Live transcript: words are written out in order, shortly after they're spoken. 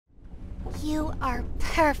You are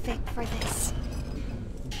perfect for this.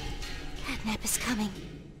 Catnap is coming.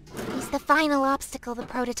 He's the final obstacle the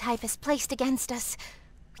prototype has placed against us.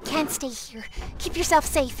 We can't stay here. Keep yourself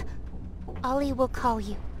safe. Ollie will call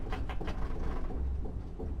you.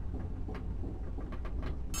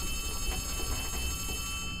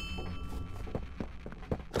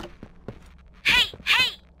 Hey!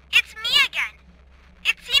 It's me again!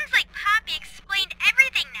 It seems like Poppy explained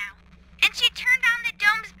everything now, and she turned on the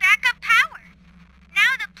dome's backup power.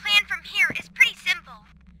 Now the plan from here is pretty simple.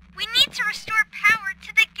 We need to restore power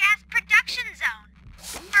to the gas production zone.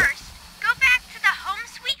 First, go back to the home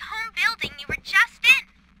sweet home building you were just in.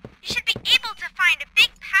 You should be able to find a big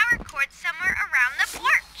power cord somewhere around the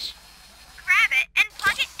porch. Grab it and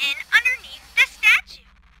plug it in underneath the statue.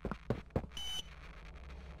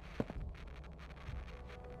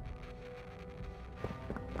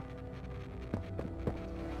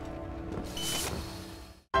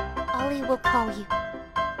 Ollie will call you.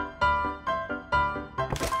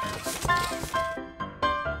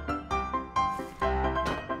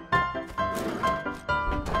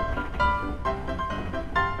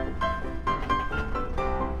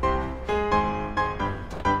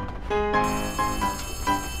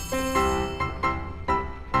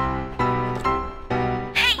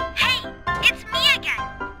 Hey! It's me again!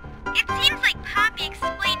 It seems like Poppy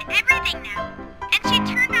explained everything now, and she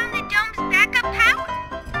turned on the dome's backup power.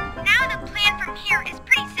 Now the plan from here is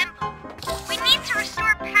pretty simple. We need to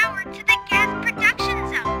restore power to the gas production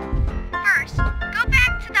zone. First, go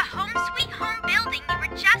back to the home sweet home building you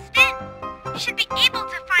were just in. You should be able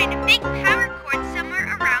to find a big power cord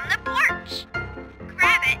somewhere around the porch.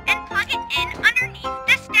 Grab it and plug it in underneath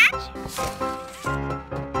the statue.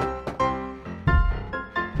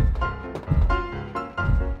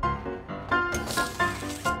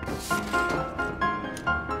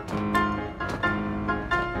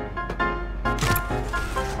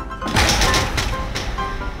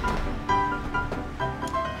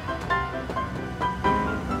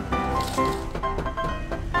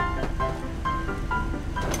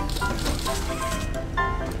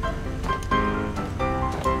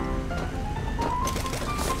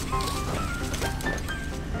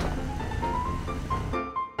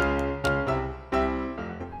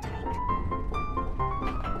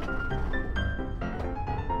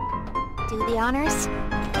 Do the honors.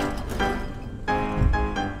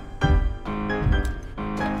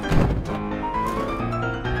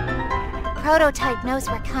 Prototype knows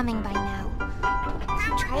we're coming by now.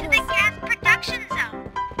 To the gas production zone.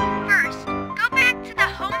 First, go back to the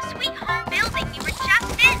home sweet home building you were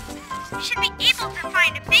just in. You should be able to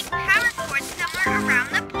find a big